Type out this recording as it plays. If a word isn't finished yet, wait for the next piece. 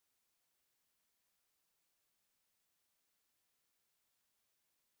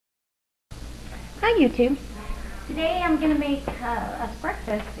Hi YouTube. Today I'm going to make us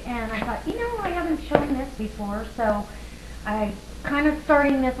breakfast, and I thought, I haven't shown this before, so I'm kind of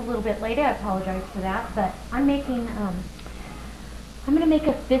starting this a little bit late. I apologize for that, but I'm making, I'm going to make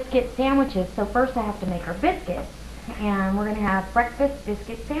us biscuit sandwiches. So first I have to make our biscuits, and we're going to have breakfast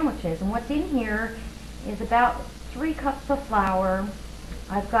biscuit sandwiches. And what's in here is about 3 cups of flour.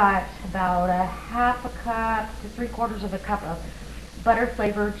 I've got about a half a cup to 3/4 of a cup of butter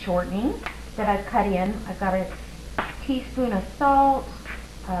flavored shortening that I've cut in. I've got a teaspoon of salt.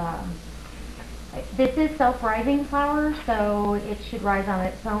 This is self-rising flour, so it should rise on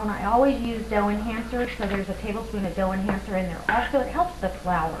its own. I always use dough enhancer, so there's a tablespoon of dough enhancer in there. Also, it helps the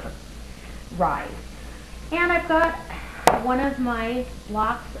flour rise. And I've got one of my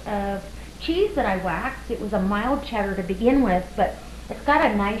blocks of cheese that I waxed. It was a mild cheddar to begin with, but it's got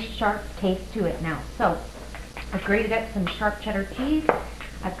a nice sharp taste to it now. So I've grated up some sharp cheddar cheese.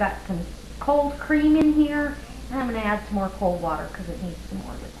 I've got some cold cream in here, and I'm going to add some more cold water because it needs some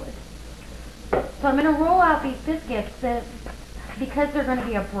more liquid. So I'm going to roll out these biscuits because they're going to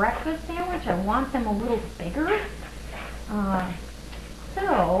be a breakfast sandwich. I want them a little bigger.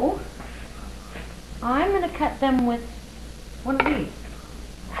 So I'm going to cut them with one of these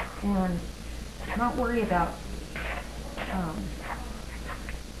and not worry about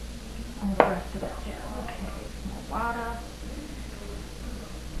all the rest of it. Okay, more water.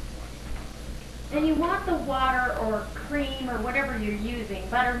 And you want the water or cream or whatever you're using,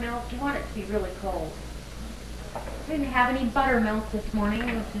 buttermilk, you want it to be really cold. I didn't have any buttermilk this morning,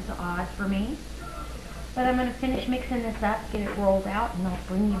 which is odd for me. But I'm going to finish mixing this up, get it rolled out, and I'll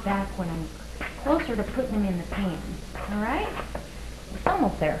bring you back when I'm closer to putting them in the pan. Alright? It's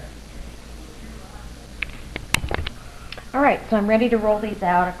almost there. Alright, so I'm ready to roll these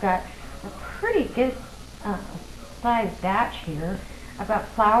out. I've got a pretty good sized batch here. I've got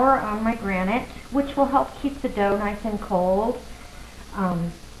flour on my granite, which will help keep the dough nice and cold.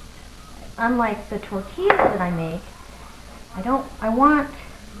 Unlike the tortillas that I make, I want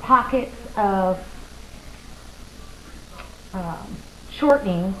pockets of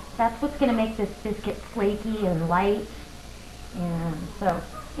shortening. That's what's going to make this biscuit flaky and light. And so,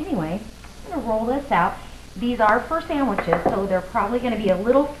 anyway, I'm going to roll this out. These are for sandwiches, so they're probably going to be a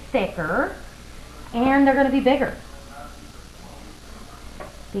little thicker, and they're going to be bigger,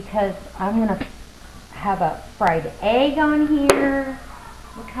 because I'm going to have a fried egg on here.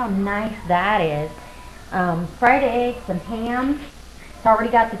 Look how nice that is. Fried egg, some ham. It's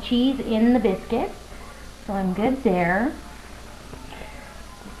already got the cheese in the biscuit, so I'm good there.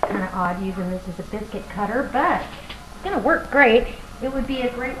 It's kind of odd using this as a biscuit cutter, but it's going to work great. It would be a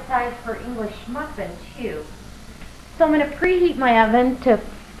great size for English muffin, too. So I'm going to preheat my oven to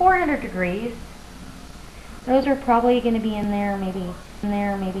 400 degrees. Those are probably going to be in there maybe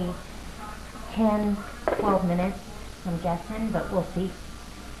 10, 12 minutes, I'm guessing, but we'll see.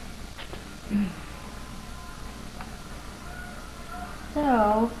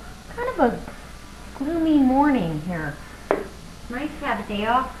 So, kind of a gloomy morning here. Nice to have a day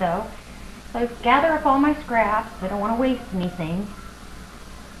off, though. So I gather up all my scraps. I don't want to waste anything.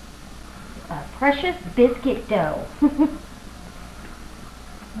 Precious biscuit dough.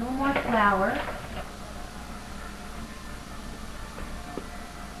 No more flour.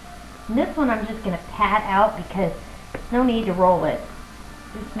 And this one I'm just going to pat out because no need to roll it.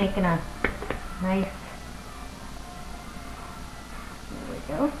 Just making a nice, there we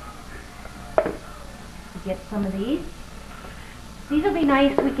go. Get some of these. These will be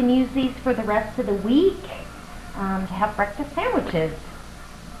nice. We can use these for the rest of the week to have breakfast sandwiches.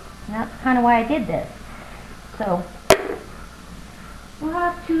 And that's kind of why I did this. So we'll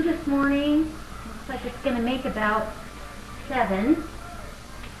have 2 this morning. Looks like it's going to make about 7.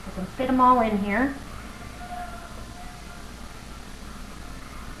 I can fit them all in here.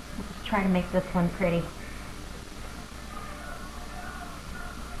 I'll just try to make this one pretty.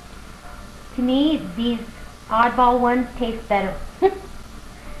 To me, these oddball ones taste better.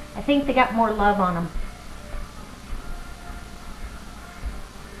 I think they got more love on them.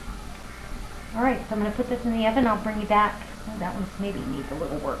 Alright, so I'm going to put this in the oven. I'll bring you back. Oh, that one maybe needs a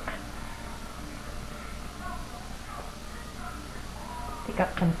little work. Pick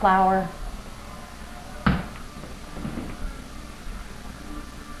up some flour.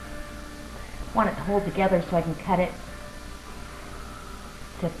 Want it to hold together so I can cut it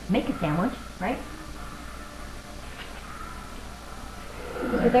to make a sandwich, right?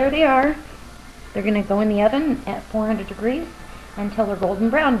 So there they are. They're going to go in the oven at 400 degrees until they're golden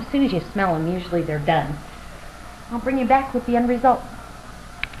brown. As soon as you smell them, usually they're done. I'll bring you back with the end result.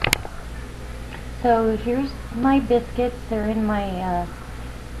 So here's my biscuits. They're in my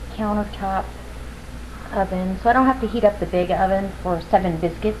countertop oven, so I don't have to heat up the big oven for 7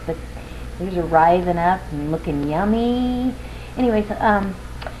 biscuits, but these are rising up and looking yummy. Anyways, I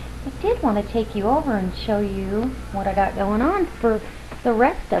did want to take you over and show you what I got going on for the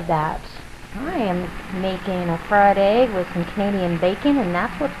rest of that. I am making a fried egg with some Canadian bacon, and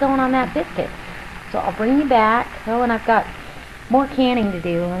that's what's going on that biscuit. So I'll bring you back. Oh, and I've got more canning to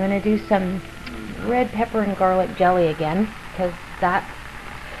do. I'm going to do some red pepper and garlic jelly again, because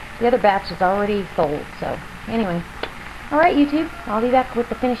the other batch is already sold. So anyway, alright YouTube, I'll be back with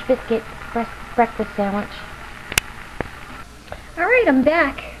the finished biscuit breakfast sandwich. Alright, I'm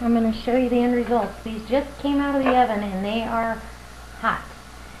back. I'm going to show you the end results. These just came out of the oven and they are hot.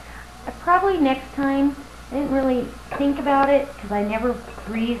 Probably next time, I didn't really think about it because I never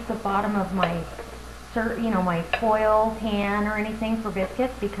greased the bottom of my my foil pan or anything for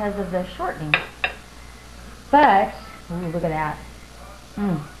biscuits because of the shortening. But, ooh, look at that.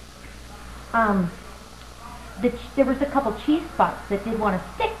 There was a couple cheese spots that did want to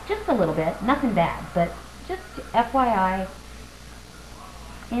stick just a little bit. Nothing bad, but just FYI.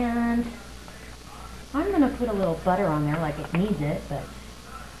 And I'm going to put a little butter on there like it needs it, but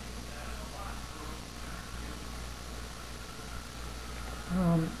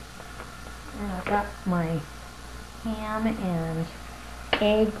and I've got my ham and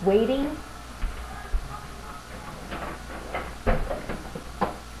egg waiting.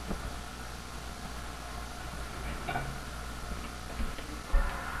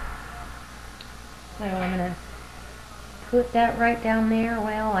 So I'm going to put that right down there.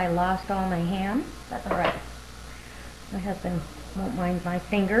 Well, I lost all my ham. That's alright. My husband won't mind my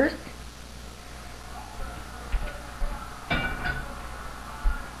fingers.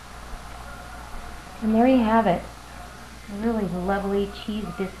 And there you have it. A really lovely cheese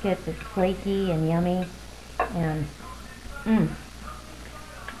biscuit that's flaky and yummy. And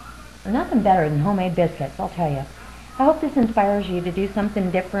nothing better than homemade biscuits, I'll tell you. I hope this inspires you to do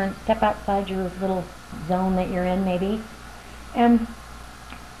something different. Step outside your little zone that you're in, maybe. And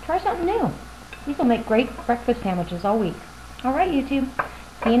try something new. These will make great breakfast sandwiches all week. Alright, YouTube.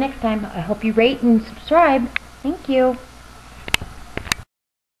 See you next time. I hope you rate and subscribe. Thank you.